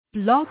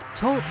Blog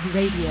Talk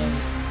Radio.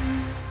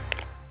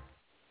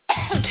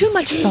 Too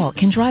much salt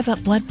can drive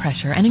up blood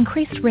pressure and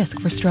increased risk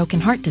for stroke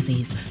and heart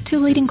disease,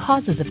 two leading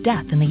causes of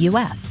death in the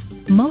U.S.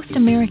 Most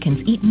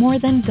Americans eat more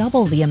than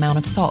double the amount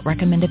of salt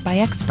recommended by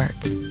experts.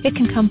 It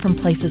can come from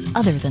places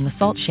other than the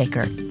salt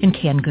shaker, in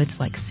canned goods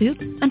like soup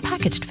and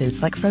packaged foods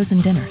like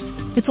frozen dinners.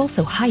 It's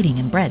also hiding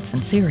in breads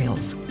and cereals.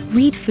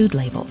 Read food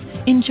labels,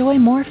 enjoy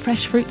more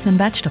fresh fruits and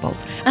vegetables,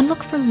 and look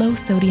for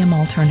low-sodium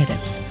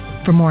alternatives.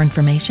 For more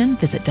information,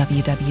 visit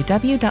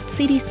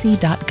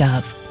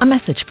www.cdc.gov. A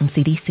message from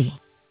CDC.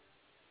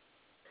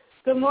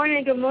 Good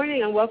morning,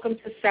 and welcome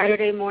to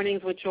Saturday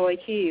Mornings with Joy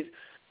Keys.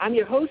 I'm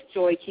your host,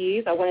 Joy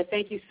Keys. I want to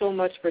thank you so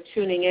much for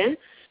tuning in.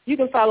 You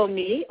can follow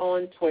me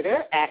on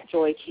Twitter at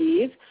Joy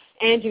Keys,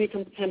 and you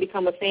can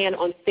become a fan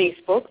on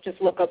Facebook.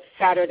 Just look up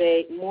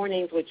Saturday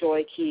Mornings with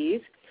Joy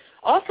Keys.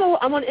 Also,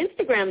 I'm on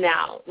Instagram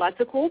now. Lots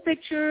of cool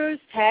pictures.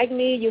 Tag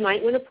me. You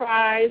might win a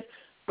prize.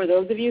 For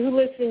those of you who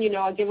listen, you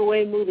know I give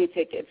away movie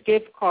tickets,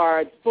 gift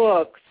cards,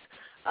 books,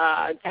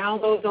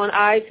 downloads on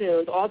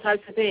iTunes, all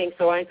types of things.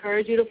 So I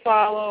encourage you to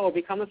follow or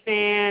become a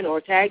fan or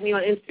tag me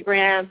on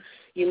Instagram.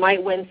 You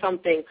might win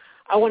something.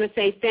 I want to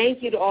say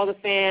thank you to all the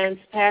fans,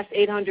 past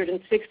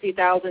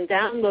 860,000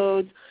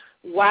 downloads.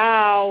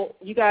 Wow,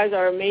 you guys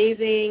are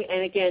amazing.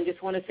 And, again,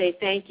 just want to say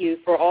thank you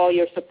for all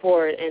your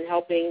support and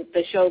helping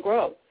the show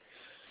grow.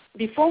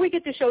 Before we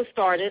get the show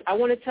started, I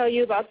want to tell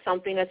you about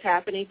something that's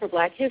happening for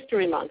Black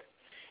History Month.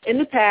 In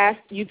the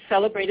past, you've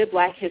celebrated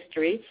Black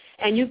history,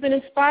 and you've been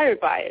inspired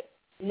by it.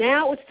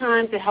 Now it's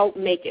time to help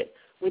make it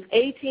with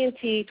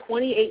AT&T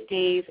 28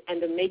 Days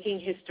and the Making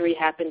History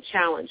Happen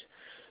Challenge.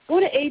 Go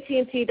to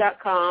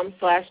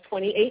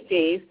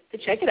AT&T.com/28days to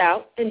check it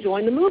out and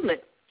join the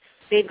movement.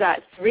 They've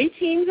got 3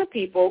 teams of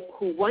people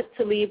who want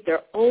to leave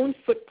their own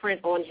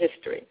footprint on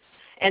history.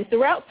 And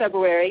throughout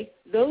February,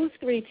 those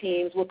 3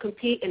 teams will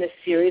compete in a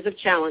series of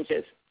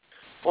challenges.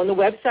 On the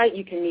website,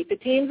 you can meet the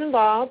teams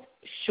involved,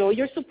 show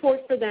your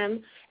support for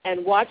them,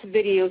 and watch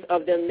videos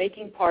of them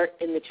making part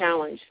in the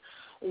challenge.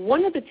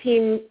 One of the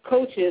team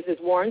coaches is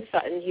Warren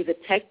Sutton. He's a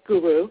tech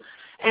guru,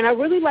 and I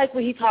really like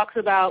when he talks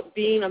about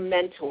being a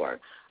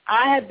mentor.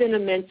 I have been a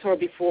mentor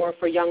before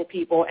for young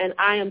people, and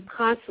I am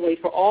constantly,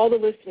 for all the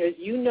listeners,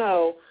 you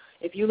know,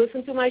 if you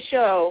listen to my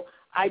show,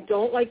 I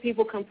don't like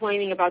people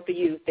complaining about the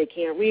youth. They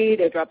can't read,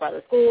 they drop out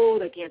of school,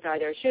 they can't tie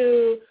their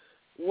shoe.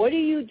 What are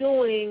you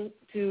doing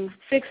to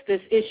fix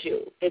this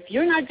issue? If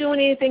you're not doing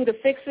anything to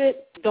fix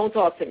it, don't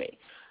talk to me.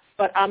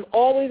 But I'm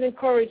always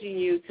encouraging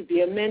you to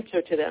be a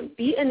mentor to them.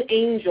 Be an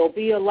angel.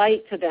 Be a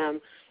light to them.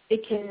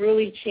 It can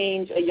really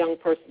change a young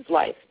person's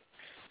life.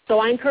 So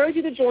I encourage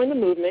you to join the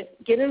movement.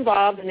 Get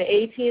involved in the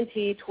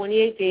AT&T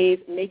 28 Days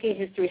Making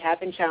History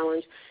Happen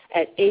Challenge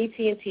at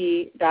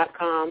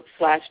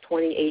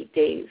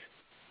AT&T.com/28days.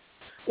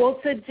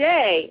 Well,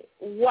 today,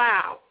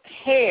 wow,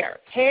 hair,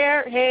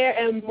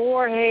 and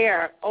more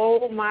hair.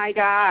 Oh, my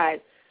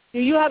God. Do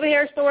you have a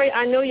hair story?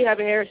 I know you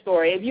have a hair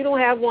story. If you don't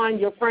have one,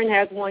 your friend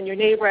has one, your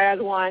neighbor has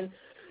one,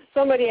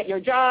 somebody at your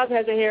job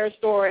has a hair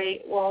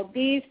story. Well,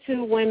 these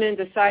 2 women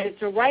decided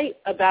to write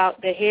about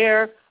the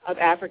hair of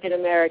African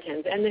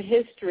Americans and the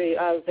history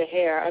of the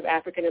hair of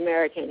African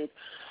Americans,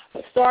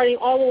 starting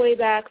all the way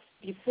back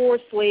before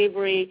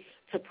slavery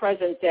to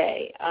present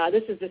day.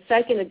 This is the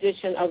 2nd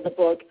edition of the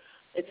book.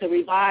 It's a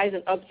revised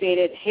and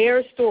updated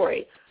hair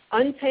story,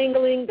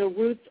 Untangling the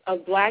Roots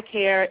of Black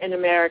Hair in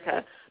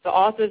America. The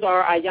authors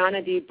are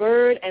Ayana D.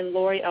 Byrd and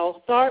Lori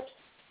L. Tharps.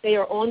 They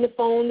are on the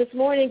phone this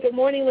morning. Good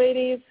morning,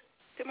 ladies.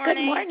 Good morning.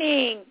 Good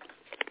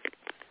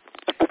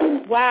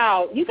morning.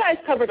 Wow, you guys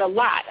covered a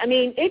lot. I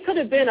mean, it could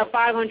have been a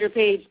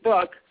 500-page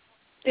book.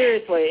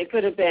 Seriously, it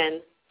could have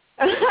been.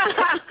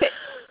 Absolutely.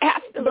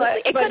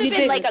 It could have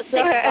been like a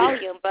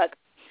 6-volume book.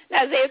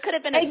 It could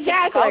have been a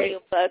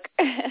 6-volume book.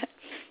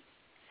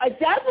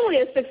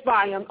 Definitely a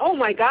 6-volume. Oh,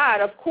 my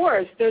God, of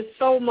course. There's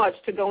so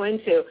much to go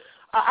into.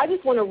 I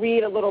just want to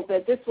read a little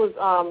bit. This was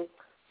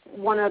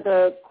one of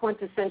the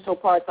quintessential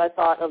parts, I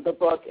thought, of the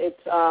book.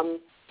 It's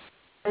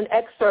an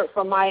excerpt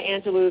from Maya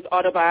Angelou's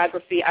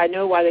autobiography, I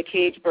Know Why the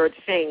Cage Bird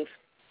Sings.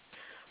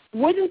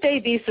 Wouldn't they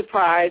be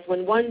surprised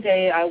when one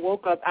day I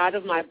woke up out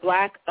of my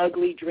black,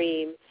 ugly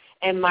dream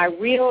and my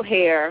real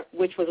hair,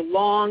 which was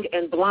long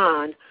and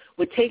blonde,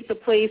 would take the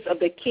place of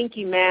the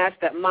kinky mask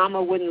that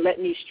Mama wouldn't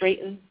let me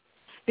straighten?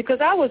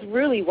 Because I was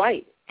really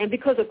white, and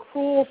because a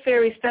cruel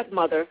fairy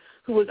stepmother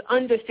who was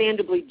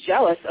understandably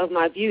jealous of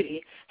my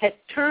beauty, had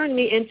turned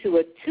me into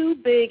a too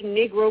big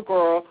Negro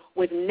girl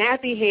with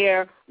nappy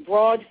hair,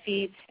 broad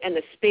feet, and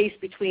the space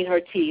between her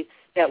teeth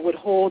that would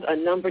hold a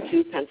number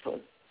 2 pencil.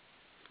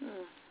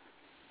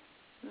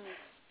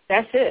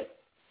 That's it.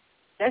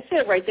 That's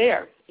it right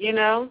there, you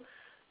know.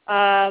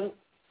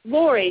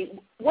 Lori,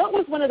 what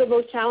was one of the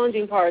most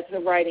challenging parts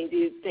of writing, do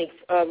you think,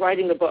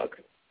 writing the book?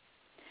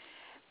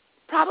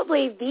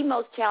 Probably the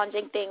most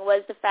challenging thing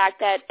was the fact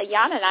that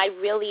Ayana and I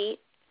really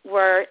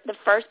were the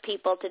first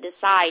people to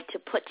decide to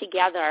put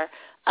together,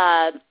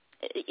 an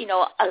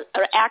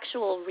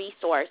actual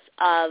resource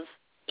of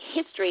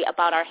history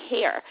about our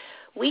hair.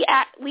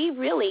 we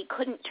really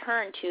couldn't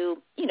turn to,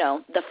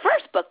 the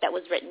first book that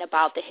was written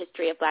about the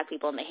history of black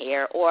people in the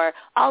hair or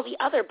all the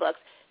other books.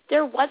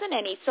 There wasn't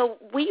any. So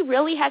we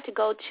really had to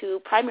go to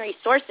primary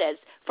sources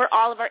for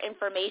all of our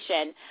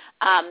information.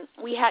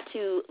 We had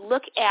to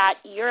look at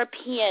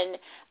European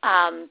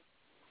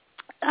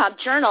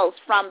journals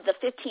from the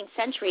 15th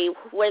century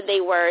where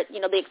they were,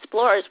 the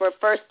explorers were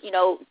first,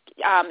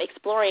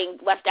 exploring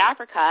West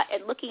Africa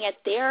and looking at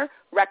their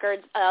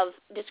records of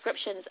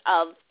descriptions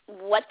of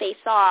what they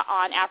saw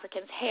on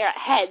Africans'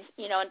 heads,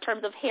 in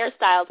terms of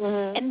hairstyles.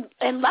 Mm-hmm.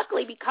 And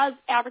luckily, because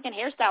African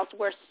hairstyles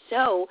were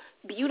so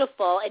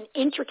beautiful and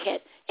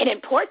intricate and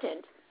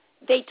important,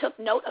 they took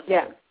note of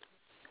them.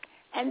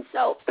 And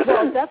so,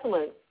 well,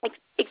 definitely.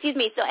 Excuse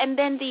me. So, and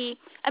then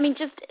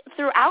just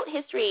throughout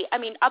history,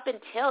 up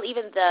until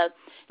even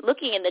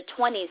looking in the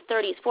 20s,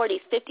 30s, 40s,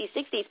 50s,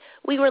 60s,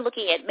 we were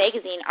looking at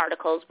magazine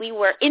articles. We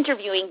were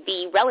interviewing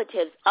the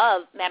relatives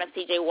of Madam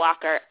C.J.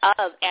 Walker,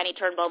 of Annie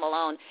Turnbull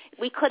Malone.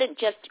 We couldn't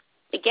just,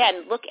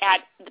 again, look at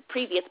the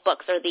previous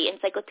books or the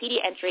encyclopedia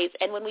entries.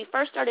 And when we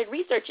first started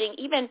researching,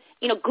 even,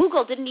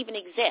 Google didn't even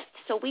exist.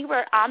 So we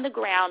were on the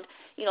ground,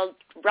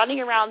 running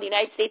around the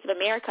United States of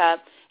America,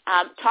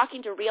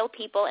 talking to real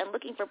people and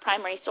looking for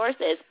primary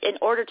sources in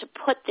order to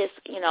put this,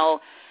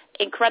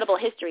 incredible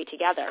history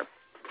together.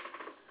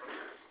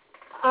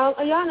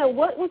 Ayana,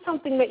 what was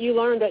something that you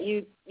learned that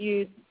you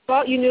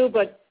thought you knew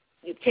but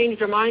you changed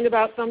your mind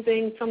about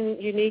something, some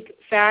unique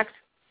fact?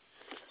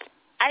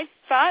 I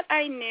thought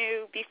I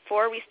knew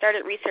before we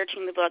started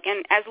researching the book,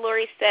 and as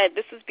Lori said,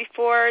 this was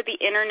before the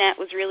Internet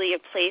was really a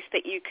place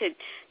that you could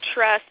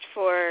trust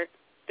for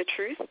the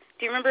truth.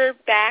 Do you remember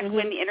back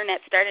when the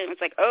Internet started? It was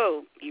like,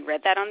 oh, you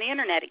read that on the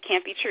Internet. It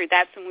can't be true.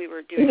 That's when we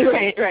were doing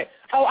it. Right.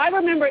 Oh, I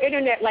remember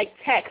Internet like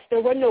text.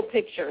 There were no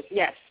pictures.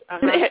 Yes.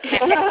 Right.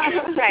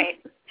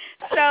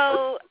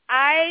 So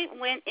I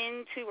went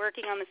into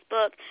working on this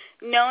book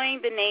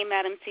knowing the name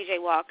Madam C.J.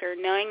 Walker,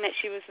 knowing that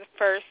she was the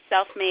first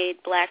self-made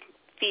black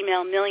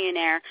female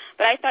millionaire,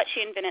 but I thought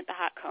she invented the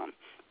hot comb.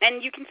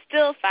 And you can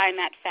still find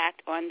that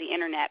fact on the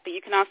Internet, but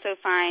you can also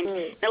find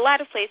in a lot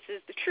of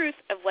places the truth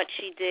of what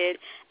she did.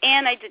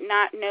 And I did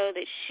not know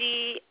that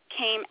she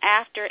came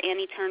after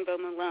Annie Turnbull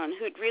Malone,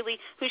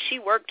 who she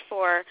worked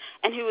for,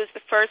 and who was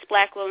the first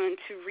black woman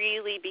to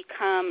really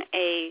become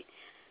a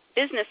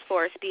business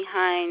force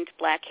behind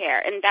black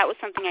hair. And that was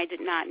something I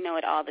did not know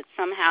at all, that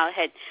somehow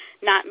had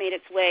not made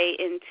its way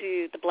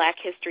into the black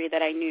history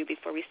that I knew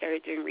before we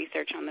started doing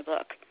research on the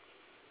book.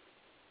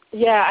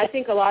 Yeah, I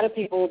think a lot of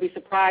people will be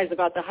surprised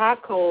about the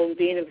hot comb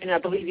being invented, I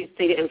believe you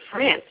stated, in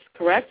France,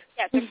 correct?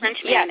 Yes, a French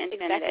man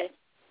invented it.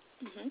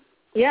 Mm-hmm.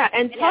 Yeah,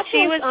 and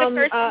she was the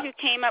person who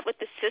came up with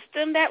the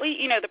system that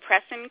we, the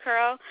press and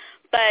curl,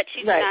 but she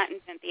did not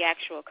invent the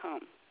actual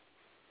comb.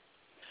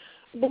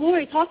 But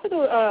Lori, talk to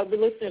the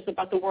listeners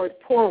about the word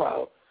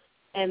poro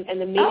and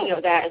the meaning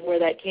of that and where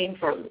that came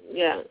from.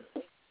 Yeah.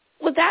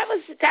 Well,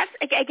 that's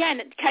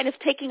again kind of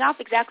taking off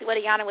exactly what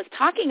Ayana was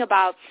talking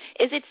about.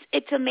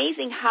 It's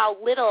amazing how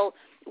little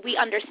we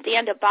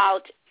understand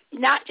about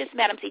not just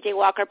Madam C.J.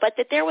 Walker, but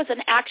that there was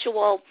an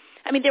actual.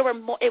 There were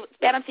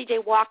Madam C.J.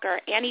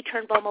 Walker, Annie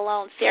Turnbull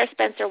Malone, Sarah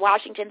Spencer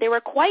Washington. There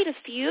were quite a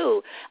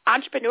few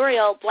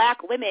entrepreneurial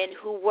black women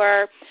who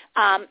were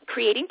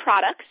creating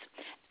products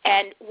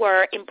and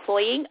were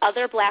employing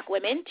other black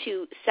women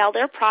to sell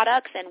their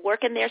products and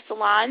work in their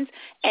salons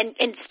and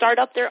start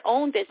up their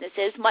own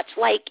businesses, much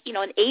like,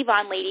 an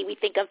Avon lady we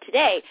think of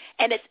today.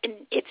 And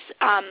it's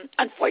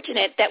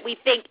unfortunate that we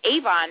think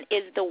Avon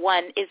is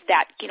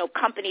that,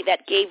 company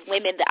that gave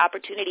women the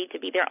opportunity to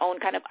be their own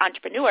kind of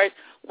entrepreneurs,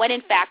 when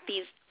in fact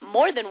these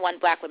more than one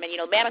black woman,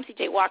 Madam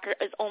C.J. Walker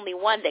is only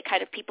one that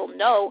kind of people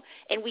know,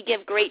 and we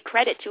give great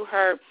credit to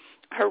her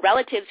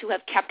relatives who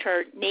have kept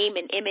her name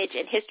and image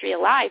and history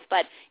alive.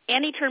 But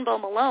Annie Turnbull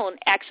Malone,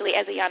 actually,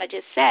 as Ayana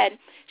just said,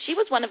 she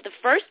was one of the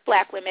first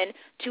black women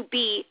to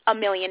be a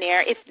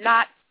millionaire, if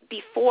not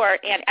before.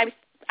 And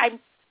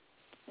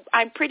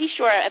I'm pretty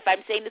sure, if I'm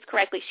saying this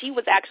correctly, she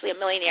was actually a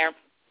millionaire.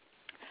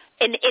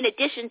 In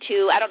addition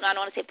to, I don't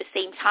want to say at the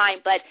same time,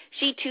 but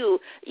she too,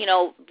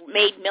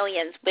 made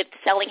millions with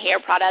selling hair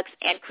products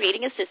and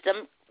creating a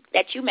system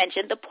that you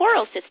mentioned, the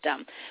Poro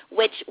system,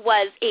 which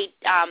was a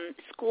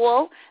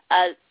school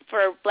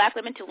for black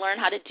women to learn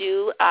how to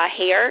do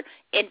hair.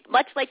 And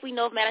much like we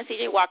know of Madam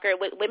C.J. Walker,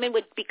 women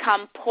would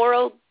become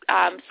Poro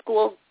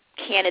school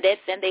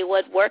candidates, and they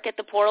would work at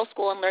the Poro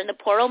school and learn the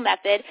Poro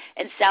method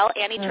and sell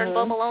Annie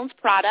Turnbull Malone's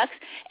products.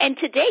 And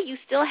today you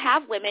still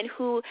have women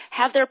who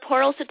have their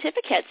Poro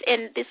certificates,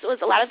 and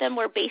a lot of them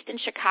were based in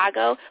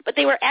Chicago, but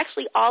they were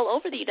actually all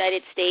over the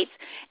United States.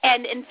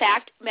 And in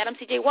fact, Madam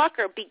C.J.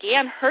 Walker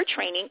began her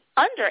training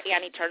under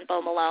Annie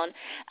Turnbull Malone.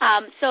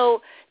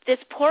 So this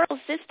Poro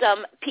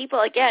system, people,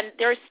 again,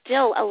 there's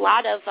still a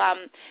lot of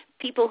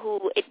people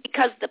who,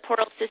 because the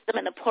Poro system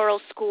and the Poro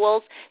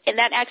schools, and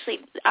that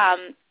actually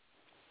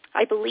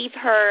I believe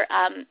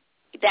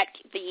that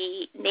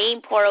the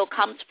name Poro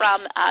comes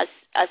from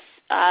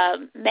a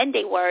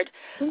Mende word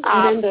from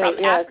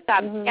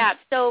Africa. Yeah.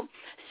 So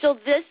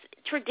this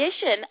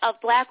tradition of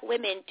black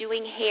women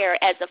doing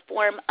hair as a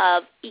form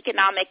of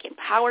economic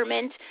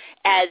empowerment,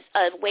 as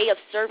a way of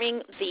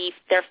serving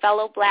their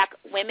fellow black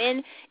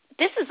women.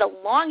 This is a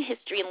long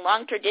history and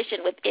long tradition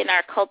within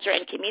our culture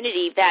and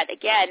community that,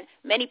 again,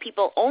 many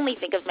people only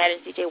think of Madam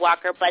C.J.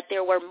 Walker, but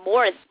there were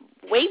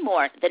way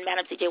more than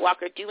Madam C.J.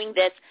 Walker doing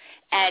this.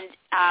 And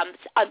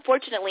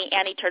unfortunately,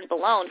 Annie Turnbull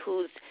Malone,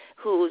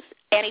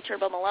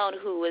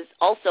 who is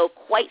also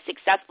quite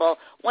successful.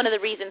 One of the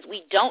reasons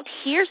we don't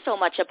hear so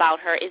much about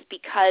her is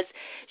because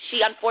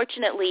she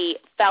unfortunately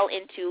fell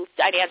into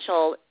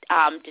financial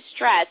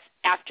distress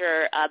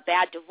after a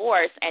bad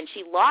divorce, and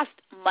she lost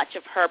much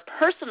of her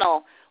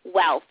personal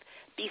wealth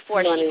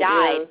before she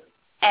died. Yeah.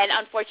 And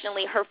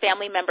unfortunately, her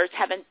family members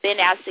haven't been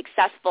as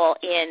successful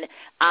in,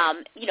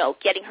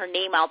 getting her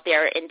name out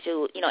there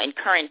into, in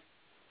current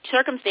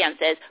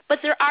circumstances. But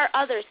there are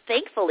others,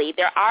 thankfully,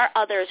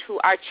 who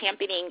are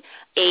championing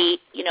a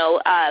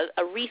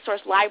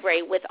resource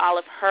library with all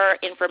of her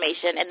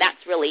information, and that's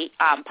really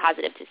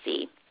positive to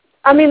see.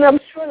 I mean, I'm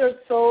sure there's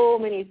so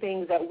many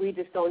things that we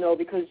just don't know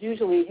because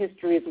usually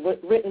history is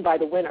written by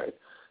the winners.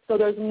 So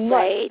there's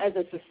much as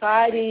a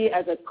society,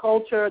 as a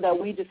culture that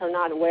we just are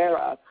not aware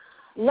of.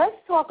 Let's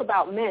talk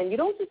about men. You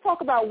don't just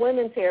talk about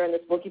women's hair in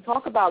this book. You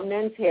talk about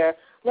men's hair.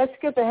 Let's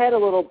skip ahead a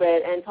little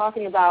bit and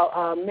talking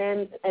about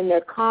men and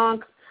their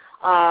conks.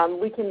 I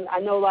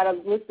know a lot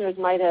of listeners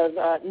might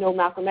have know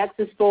Malcolm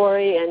X's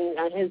story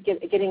and his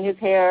getting his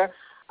hair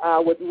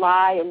with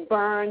lye and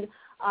burned.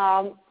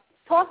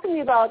 Talk to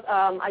me about,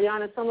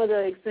 Ayana, some of the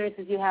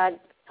experiences you had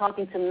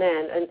talking to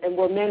men. And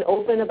were men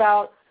open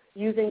about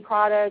using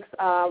products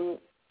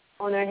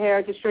on their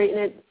hair to straighten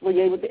it? Were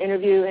you able to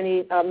interview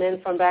any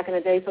men from back in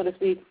the day, so to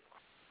speak?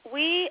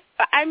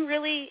 I'm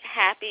really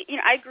happy.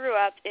 I grew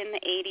up in the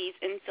 80s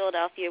in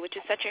Philadelphia, which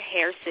is such a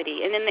hair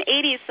city. And in the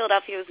 80s,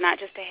 Philadelphia was not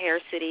just a hair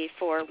city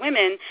for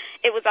women.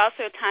 It was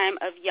also a time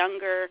of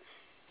younger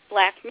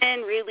black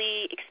men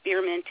really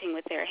experimenting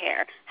with their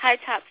hair.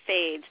 High-top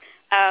fades,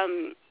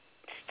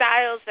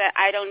 styles that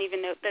I don't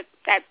even know,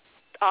 that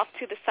off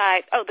to the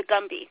side. Oh, the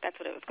Gumby. That's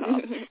what it was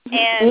called.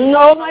 And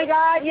oh, my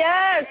God,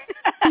 yes.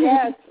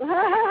 Yes.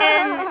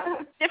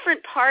 And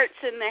different parts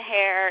in the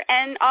hair,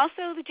 and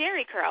also the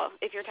Jerry curl,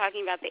 if you're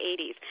talking about the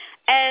 80s.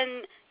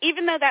 And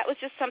even though that was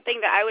just something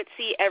that I would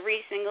see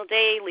every single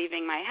day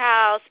leaving my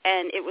house,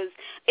 and it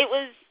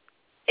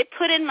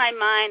put in my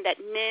mind that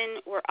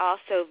men were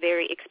also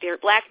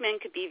black men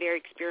could be very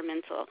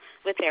experimental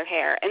with their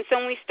hair. And so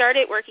when we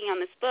started working on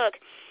this book,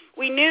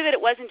 we knew that it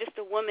wasn't just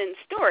a woman's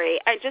story.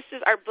 Just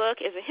as our book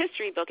is a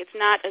history book, it's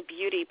not a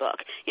beauty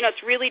book.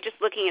 It's really just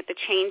looking at the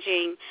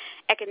changing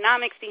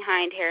economics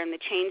behind hair and the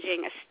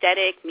changing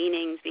aesthetic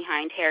meanings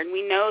behind hair. And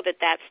we know that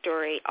that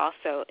story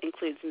also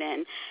includes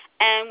men.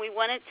 And we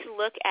wanted to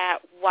look at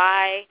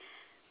why.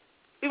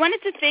 We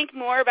wanted to think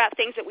more about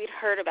things that we'd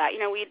heard about.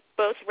 We'd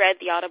both read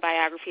the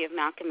autobiography of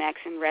Malcolm X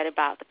and read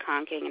about the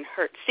conking and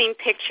seen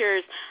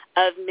pictures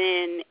of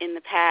men in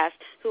the past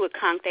who would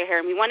conk their hair.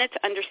 And we wanted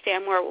to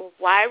understand more,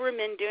 why were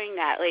men doing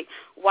that? Like,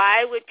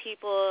 why would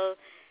people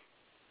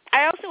 –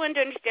 I also wanted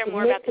to understand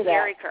more about the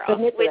Jerry curl,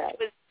 which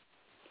was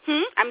 –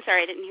 I'm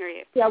sorry, I didn't hear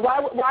you. Yeah,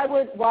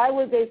 why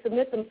would they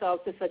submit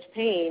themselves to such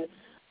pain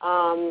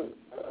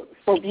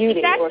for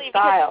beauty or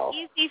style?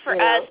 It's easy for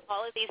us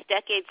all of these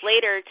decades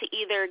later to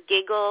either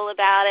giggle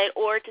about it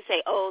or to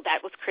say, oh,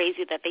 that was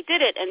crazy that they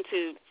did it, and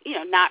to,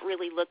 not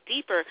really look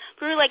deeper.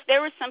 But we were like,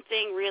 there was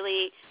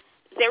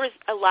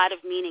a lot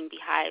of meaning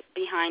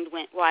behind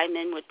why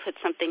men would put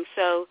something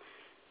so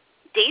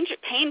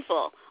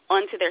painful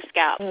onto their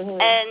scalp.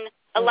 Mm-hmm. And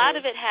a lot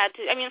of it had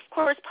to, of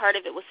course, part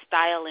of it was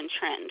style and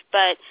trend,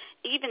 but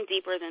even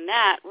deeper than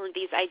that were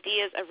these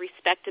ideas of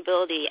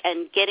respectability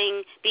and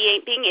being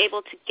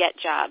able to get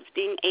jobs,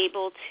 being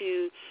able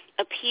to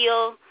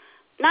appeal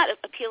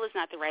is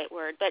not the right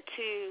word, but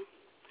to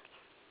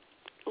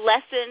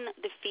lessen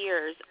the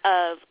fears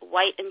of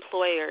white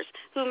employers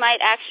who might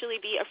actually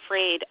be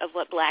afraid of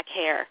what black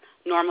hair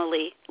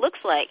normally looks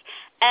like.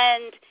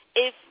 And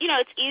if,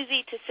 it's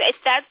easy to say,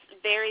 that's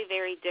very,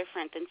 very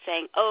different than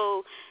saying,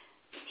 oh,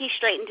 he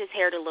straightened his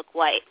hair to look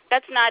white.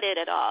 That's not it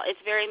at all. It's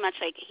very much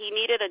like he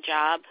needed a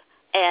job,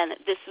 and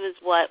this was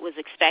what was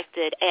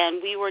expected. And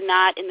we were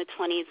not in the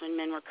 20s when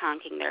men were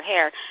conking their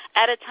hair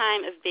at a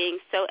time of being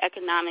so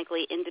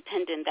economically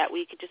independent that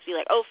we could just be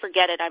like, oh,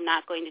 forget it, I'm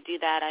not going to do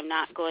that. I'm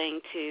not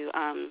going to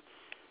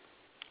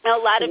a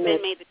lot of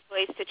men made the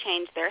choice to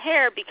change their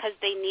hair because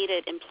they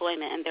needed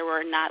employment, and there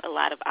were not a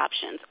lot of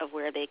options of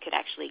where they could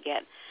actually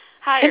get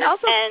hired. And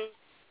also,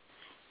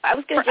 I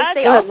was going to just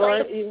say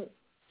also,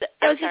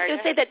 I was just going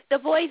to say that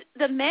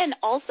the men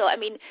also,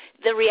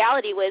 the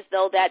reality was,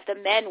 though, that the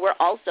men were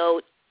also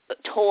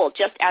told,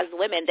 just as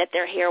women, that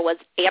their hair was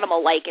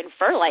animal-like and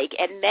fur-like,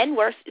 and men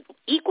were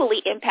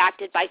equally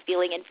impacted by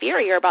feeling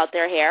inferior about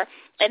their hair.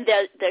 And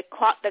the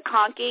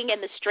conking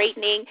and the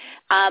straightening,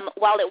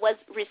 while it was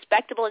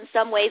respectable in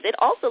some ways, it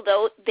also,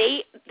 though,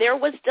 there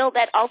was still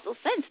that also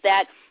sense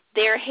that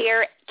their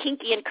hair,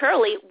 kinky and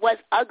curly, was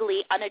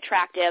ugly,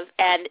 unattractive,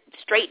 and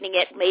straightening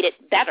it made it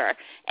better.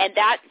 And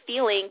that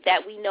feeling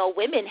that we know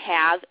women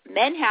have,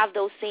 men have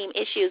those same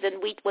issues.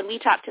 And when we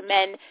talk to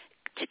men,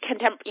 in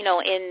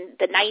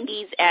the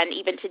 90s and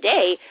even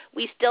today,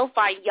 we still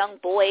find young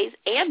boys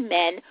and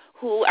men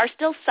who are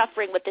still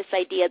suffering with this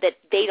idea that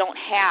they don't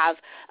have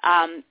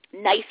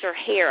nicer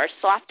hair or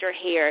softer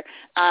hair.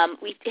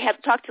 We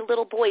have talked to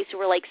little boys who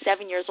were like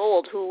 7 years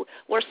old who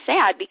were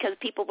sad because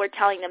people were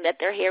telling them that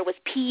their hair was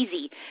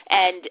peasy.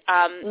 And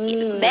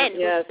men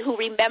who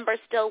remember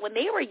still when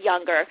they were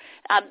younger,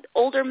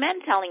 older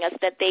men telling us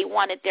that they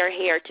wanted their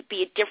hair to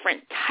be a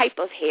different type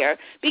of hair.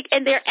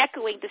 And they're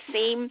echoing the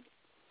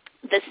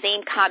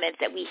same comments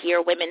that we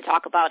hear women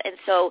talk about. And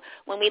so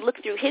when we look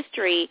through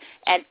history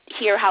and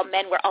hear how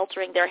men were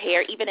altering their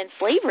hair, even in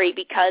slavery,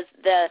 because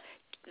the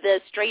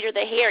straighter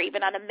the hair,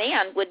 even on a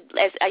man, would,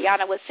 as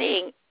Ayana was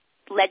saying,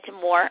 led to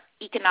more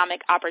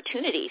economic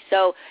opportunity.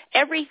 So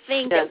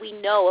everything that we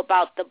know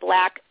about the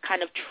black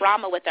kind of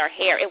trauma with our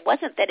hair, it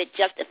wasn't that it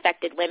just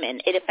affected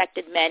women. It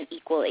affected men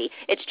equally.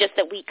 It's just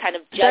that we kind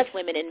of judge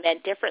women and men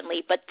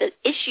differently. But the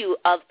issue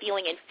of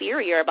feeling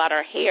inferior about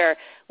our hair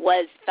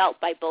was felt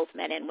by both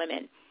men and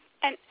women.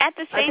 And at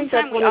the same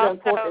time, we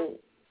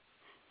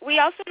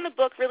also in the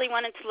book really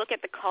wanted to look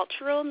at the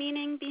cultural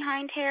meaning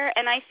behind hair.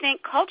 And I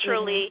think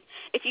culturally,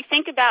 if you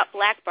think about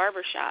black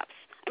barbershops,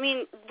 I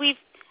mean, we've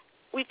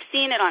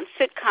seen it on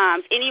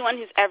sitcoms. Anyone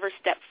who's ever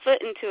stepped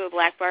foot into a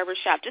black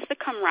barbershop, just the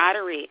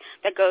camaraderie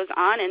that goes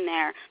on in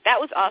there, that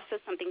was also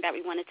something that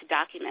we wanted to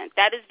document.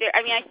 That is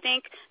I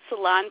think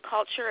salon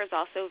culture is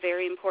also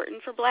very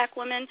important for black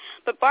women,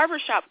 but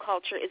barbershop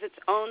culture is its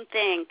own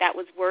thing that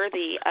was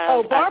worthy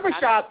of...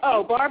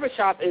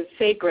 Barbershop is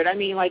sacred. I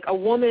mean, like a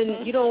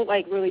woman, you don't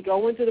like really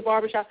go into the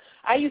barbershop.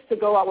 I used to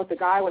go out with a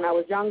guy when I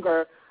was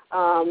younger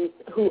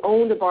who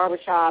owned a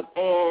barbershop,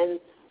 and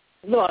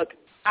look,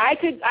 I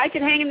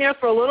could hang in there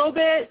for a little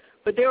bit,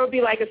 but there would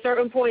be like a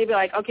certain point you'd be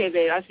like, okay,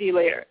 babe, I'll see you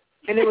later.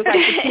 And it was like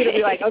the kid would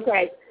be like,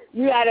 okay,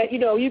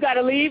 you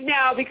gotta leave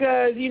now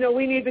because,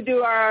 we need to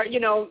do our,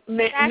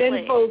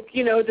 men folk,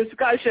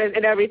 discussion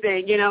and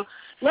everything,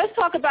 Let's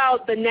talk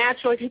about the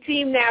natural,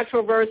 team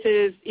natural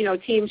versus,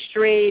 team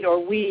straight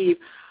or weave.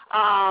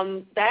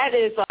 That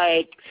is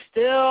like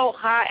still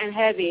hot and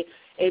heavy.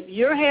 If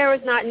your hair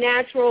is not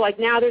natural, like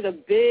now there's a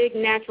big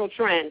natural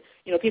trend.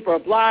 People are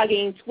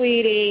blogging,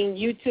 tweeting,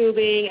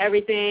 YouTubing,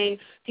 everything.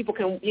 People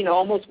can,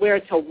 almost wear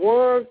it to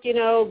work,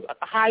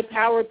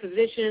 high-powered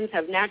positions,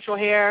 have natural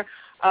hair.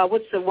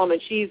 What's the woman?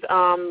 She's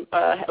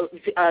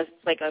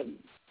like a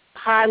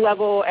high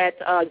level at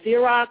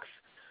Xerox.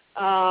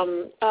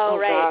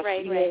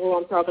 Right. You know who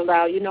I'm talking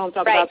about. You know what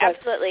I'm talking about. Right,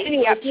 absolutely.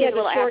 Anyway, yep, she has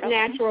a short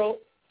natural.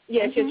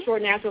 Yeah, she has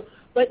short natural.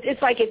 But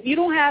it's like if you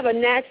don't have a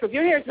natural, if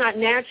your hair is not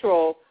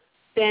natural,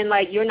 then,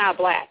 like, you're not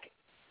black.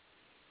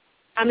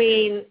 I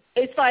mean,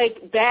 it's,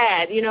 like,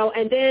 bad,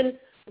 and then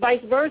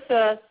vice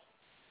versa,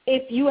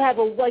 if you have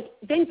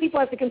then people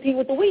have to compete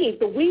with the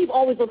weave. The weave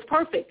always looks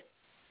perfect.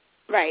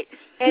 Right.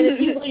 And if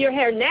you do your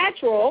hair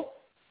natural,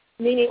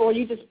 meaning, or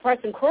you just press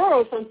and curl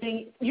or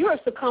something, you're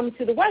succumb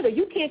to the weather.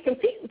 You can't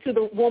compete to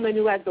the woman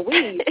who has the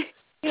weave.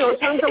 In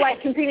terms of,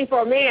 like, competing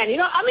for a man.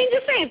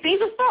 Just saying,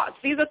 these are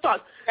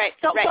thoughts. Right.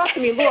 Talk to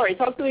me, Lori.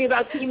 Talk to me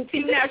about team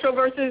natural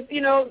versus,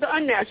 the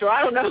unnatural.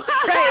 I don't know.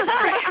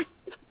 Right.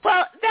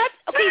 Well, that's,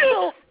 okay,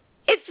 so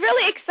it's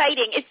really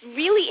exciting. It's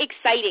really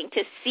exciting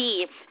to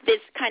see this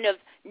kind of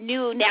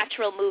new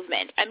natural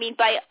movement. I mean,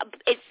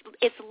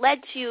 it's led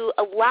to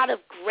a lot of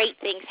great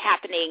things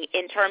happening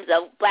in terms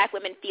of black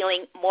women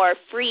feeling more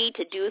free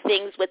to do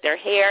things with their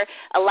hair,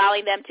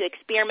 allowing them to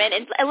experiment,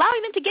 and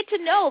allowing them to get to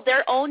know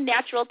their own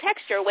natural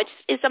texture, which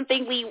is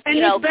something we,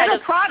 and better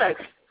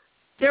products.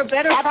 They're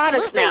better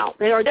products now.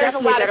 They are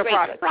definitely better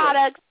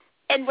products.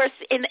 And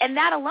and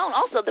that alone,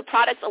 also the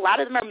products, a lot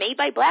of them are made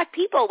by black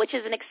people, which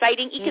is an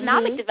exciting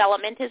economic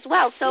development as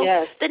well. So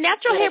the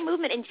natural hair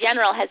movement in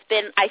general has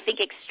been, I think,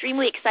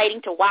 extremely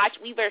exciting to watch.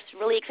 We were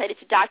really excited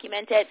to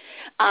document it,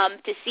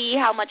 to see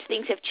how much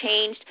things have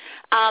changed.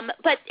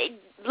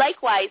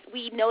 Likewise,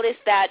 we noticed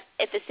that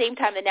at the same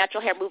time the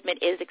natural hair movement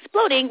is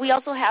exploding, we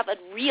also have a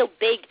real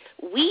big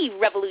weave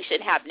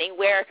revolution happening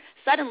where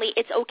suddenly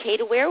it's okay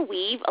to wear a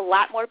weave. A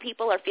lot more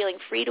people are feeling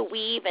free to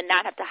weave and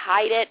not have to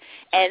hide it,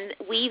 and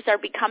weaves are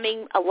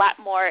becoming a lot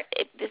more,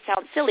 this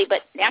sounds silly,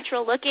 but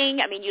natural looking.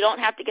 I mean, you don't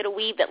have to get a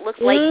weave that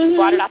looks like you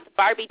bought it off the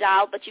Barbie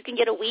doll, but you can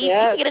get a weave. You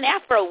can get an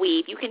afro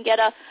weave. You can get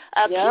a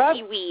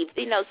pinky weave.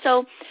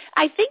 So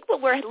I think what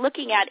we're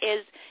looking at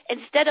is,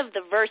 instead of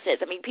the verses,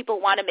 I mean,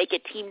 people want to make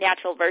it team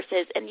natural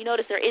versus, and you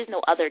notice there is no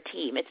other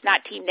team. It's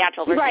not team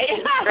natural versus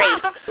team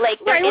straight. Like,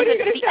 there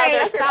isn't the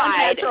other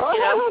side.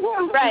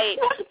 Right.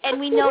 And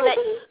we know that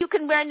you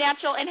can wear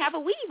natural and have a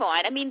weave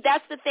on. I mean,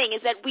 that's the thing,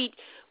 is that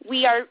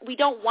we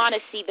don't want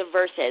to see the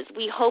verses.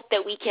 We hope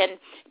that we can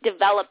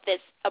develop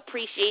this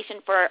appreciation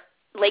for,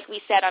 like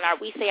we say on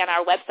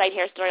our website,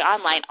 Hair Story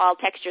Online, all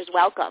textures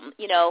welcome.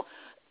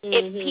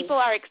 If people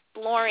are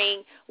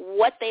exploring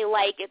what they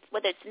like,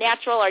 whether it's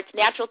natural or it's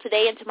natural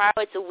today and tomorrow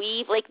it's a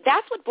weave, like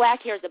that's what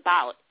black hair is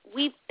about.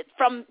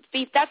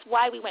 that's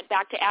why we went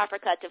back to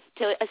Africa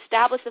to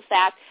establish the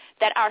fact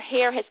that our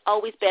hair has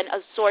always been a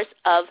source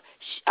of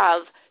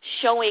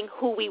showing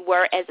who we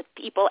were as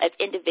people, as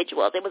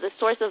individuals. It was a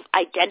source of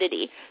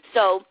identity.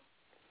 So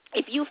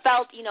if you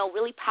felt,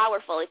 really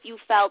powerful, if you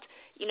felt,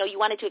 you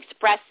wanted to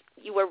express,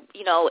 you were,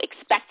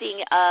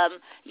 expecting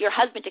your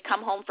husband to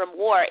come home from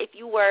war, if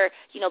you were,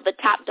 the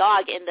top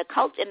dog in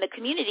the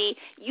community,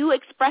 you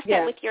expressed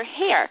that with your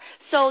hair.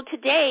 So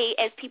today,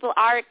 as people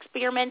are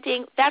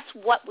experimenting, that's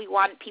what we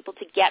want people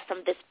to get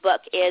from this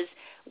book is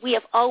we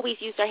have always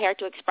used our hair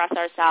to express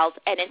ourselves,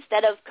 and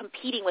instead of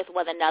competing with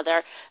one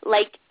another,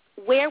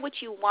 wear what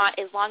you want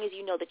as long as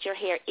you know that your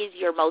hair is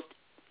your most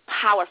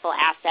powerful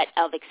asset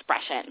of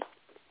expression.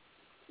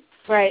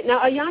 Right. Now,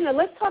 Ayana,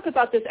 let's talk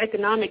about this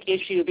economic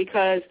issue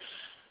because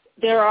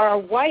there are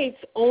whites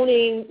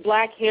owning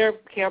black hair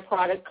care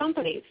product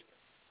companies.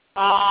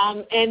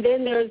 And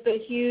then there's the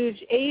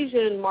huge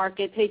Asian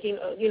market taking,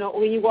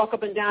 when you walk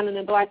up and down in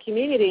the black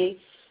community,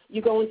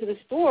 you go into the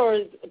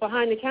stores,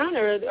 behind the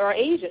counter are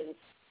Asians.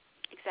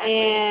 Exactly.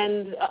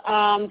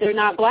 And they're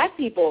not black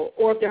people.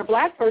 Or if they're a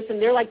black person,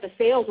 they're like the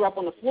sales rep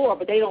on the floor,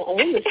 but they don't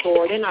own the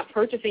store. They're not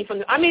purchasing from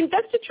the – I mean,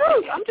 that's the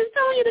truth. I'm just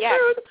telling you the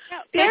truth. No,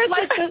 they're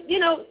like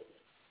the,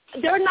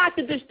 they're not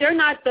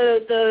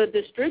the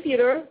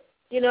distributor,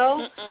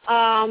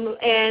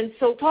 and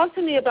so talk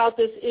to me about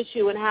this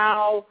issue and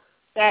how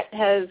that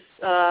has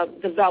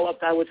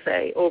developed, I would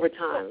say, over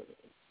time.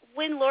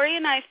 When Lori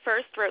and I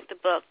first wrote the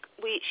book,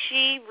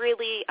 she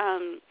really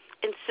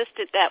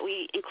insisted that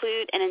we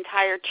include an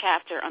entire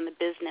chapter on the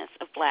business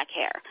of black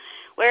hair.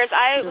 Whereas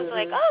I was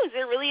like, is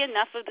there really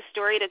enough of the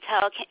story to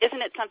tell?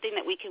 Isn't it something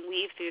that we can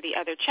weave through the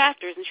other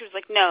chapters? And she was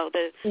like, no,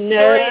 the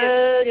story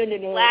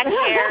of black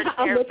hair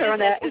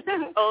business is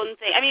its own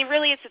thing. I mean,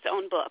 really, it's its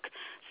own book.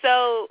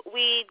 So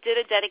we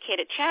did a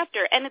dedicated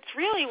chapter, and it's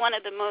really one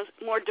of the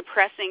more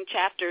depressing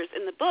chapters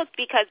in the book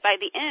because by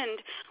the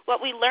end,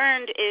 what we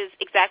learned is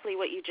exactly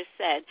what you just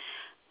said.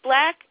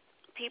 Black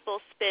people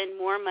spend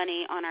more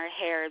money on our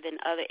hair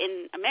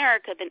in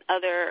America than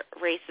other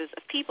races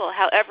of people.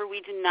 However,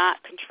 we do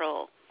not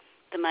control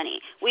the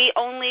money. We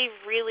only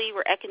really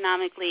were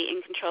economically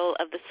in control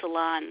of the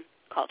salon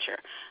culture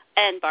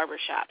and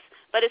barbershops.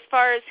 But as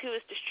far as who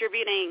is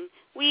distributing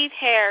weave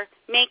hair,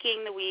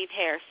 making the weave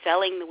hair,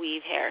 selling the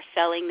weave hair,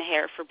 selling the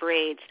hair for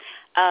braids,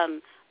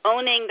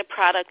 owning the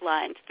product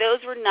lines, those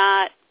were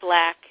not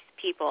black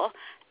people.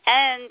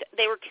 And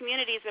they were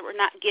communities that were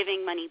not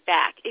giving money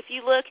back. If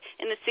you look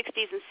in the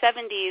 60s and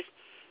 70s,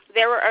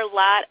 there were a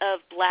lot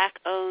of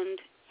black-owned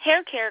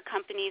hair care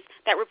companies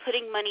that were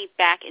putting money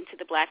back into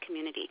the black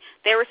community.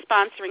 They were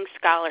sponsoring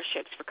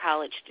scholarships for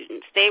college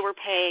students. They were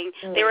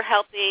they were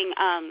helping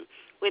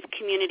with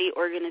community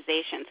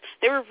organizations.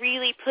 They were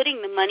really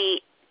putting the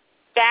money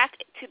back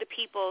to the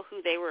people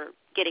who they were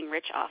getting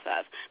rich off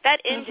of. That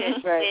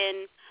ended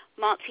when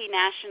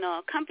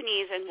multinational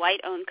companies and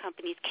white-owned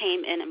companies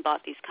came in and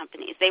bought these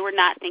companies. They were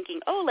not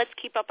thinking, let's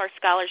keep up our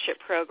scholarship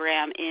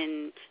program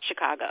in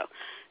Chicago.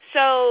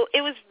 So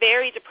it was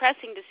very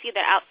depressing to see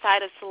that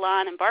outside of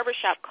salon and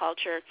barbershop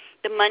culture,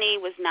 the money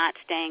was not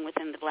staying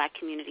within the black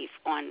community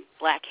on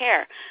black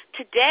hair.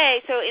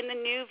 Today, so in the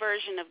new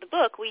version of the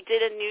book, we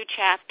did a new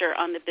chapter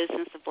on the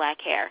business of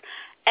black hair.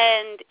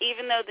 And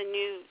even though the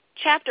new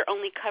chapter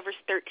only covers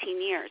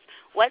 13 years,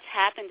 what's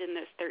happened in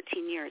those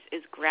 13 years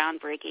is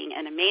groundbreaking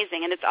and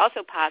amazing. And it's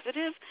also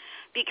positive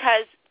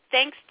because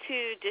thanks to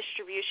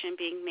distribution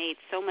being made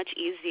so much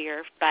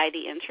easier by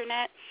the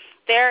Internet,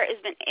 there's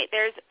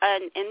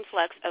an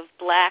influx of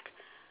black,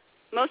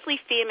 mostly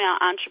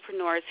female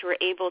entrepreneurs who are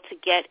able to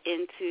get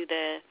into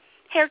the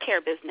hair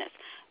care business.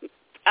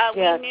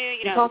 We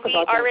knew, we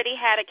already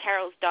had a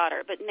Carol's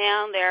Daughter, but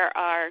now there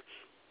are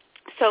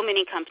so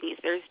many companies.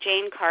 There's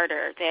Jane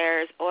Carter.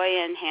 There's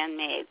Oyen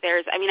Handmade.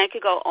 I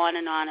could go on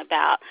and on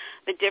about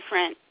the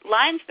different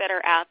lines that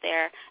are out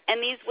there.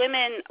 And these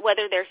women,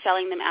 whether they're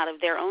selling them out of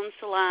their own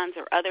salons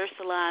or other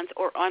salons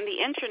or on the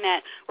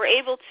Internet, were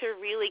able to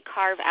really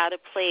carve out a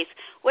place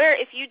where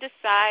if you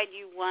decide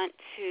you want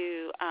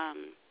to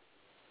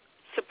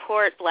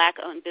support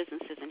black-owned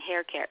businesses in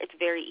hair care, it's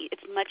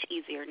much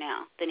easier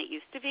now than it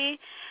used to be.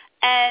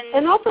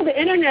 And also the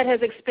Internet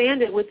has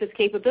expanded with its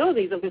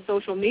capabilities of the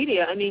social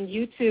media. I mean,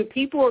 YouTube,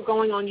 people are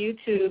going on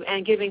YouTube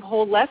and giving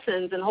whole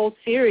lessons and whole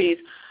series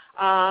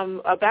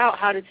about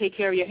how to take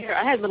care of your hair.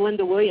 I had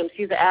Melinda Williams,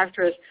 she's an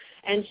actress,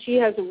 and she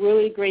has a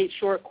really great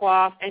short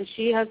coif, and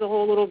she has a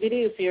whole little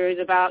video series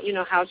about,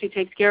 how she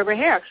takes care of her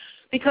hair.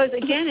 Because,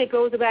 again, it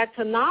goes back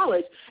to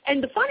knowledge.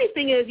 And the funny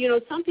thing is,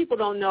 some people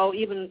don't know,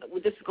 even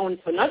this is going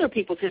into another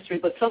people's history,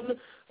 but some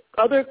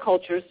other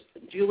cultures,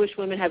 Jewish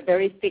women have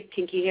very thick,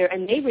 kinky hair,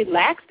 and they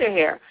relax their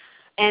hair.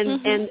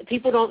 And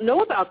people don't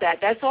know about that.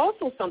 That's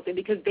also something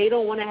because they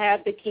don't want to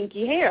have the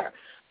kinky hair.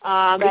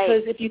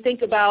 Because if you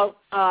think about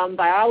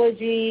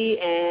biology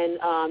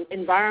and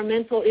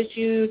environmental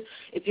issues,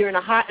 if you're in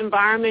a hot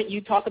environment,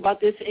 you talk about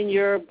this in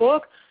your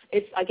book,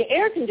 it's like an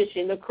air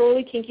conditioning. The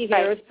curly, kinky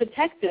hair is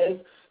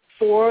protective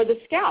for the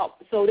scalp.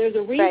 So there's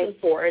a reason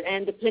for it.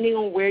 And depending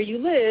on where you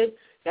live,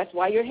 That's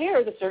why your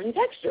hair is a certain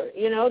texture.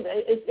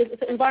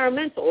 It's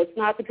environmental. It's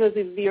not because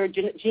your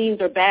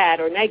genes are bad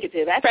or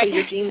negative. Actually,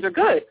 your genes are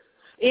good.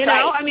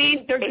 I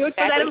mean, they're good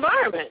for that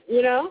environment,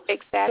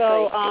 Exactly.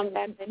 So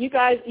you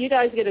guys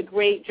did a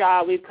great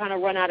job. We've kind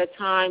of run out of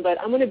time, but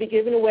I'm going to be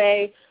giving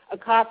away a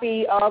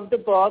copy of the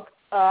book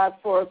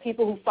for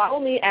people who follow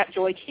me at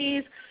Joy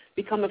Keys,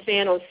 become a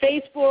fan on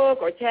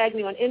Facebook, or tag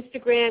me on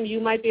Instagram.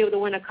 You might be able to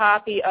win a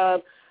copy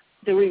of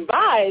the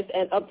revised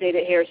and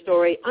updated hair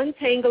story,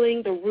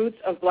 Untangling the Roots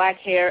of Black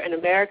Hair in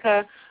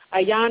America.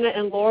 Ayana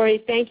and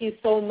Lori, thank you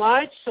so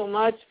much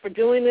for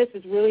doing this.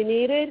 It's really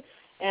needed.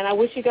 And I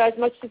wish you guys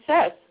much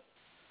success.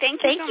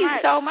 Thank you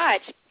so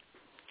much.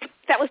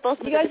 That was both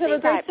of us. You guys have a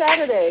great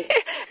Saturday.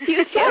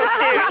 You too.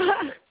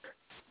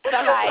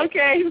 Bye-bye.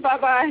 Okay,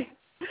 bye-bye.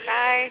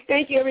 Bye.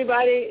 Thank you,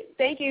 everybody.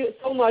 Thank you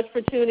so much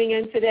for tuning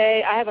in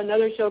today. I have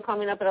another show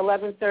coming up at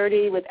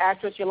 11:30 with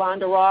actress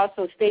Yolanda Ross,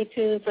 so stay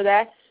tuned for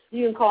that.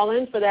 You can call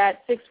in for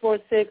that,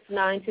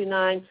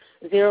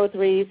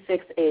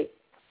 646-929-0368.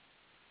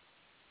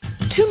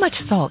 Too much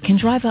salt can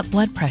drive up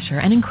blood pressure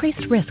and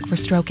increased risk for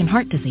stroke and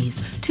heart disease,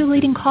 two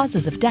leading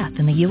causes of death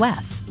in the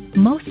U.S.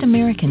 Most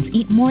Americans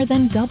eat more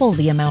than double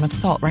the amount of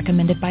salt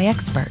recommended by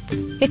experts.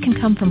 It can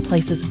come from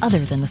places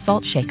other than the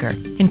salt shaker,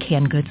 in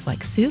canned goods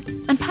like soup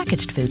and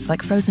packaged foods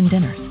like frozen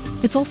dinners.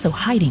 It's also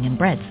hiding in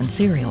breads and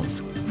cereals.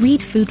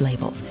 Read food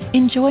labels,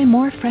 enjoy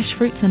more fresh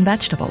fruits and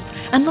vegetables,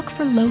 and look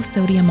for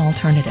low-sodium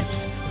alternatives.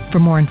 For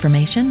more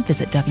information,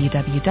 visit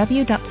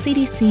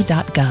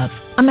www.cdc.gov.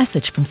 A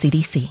message from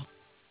CDC.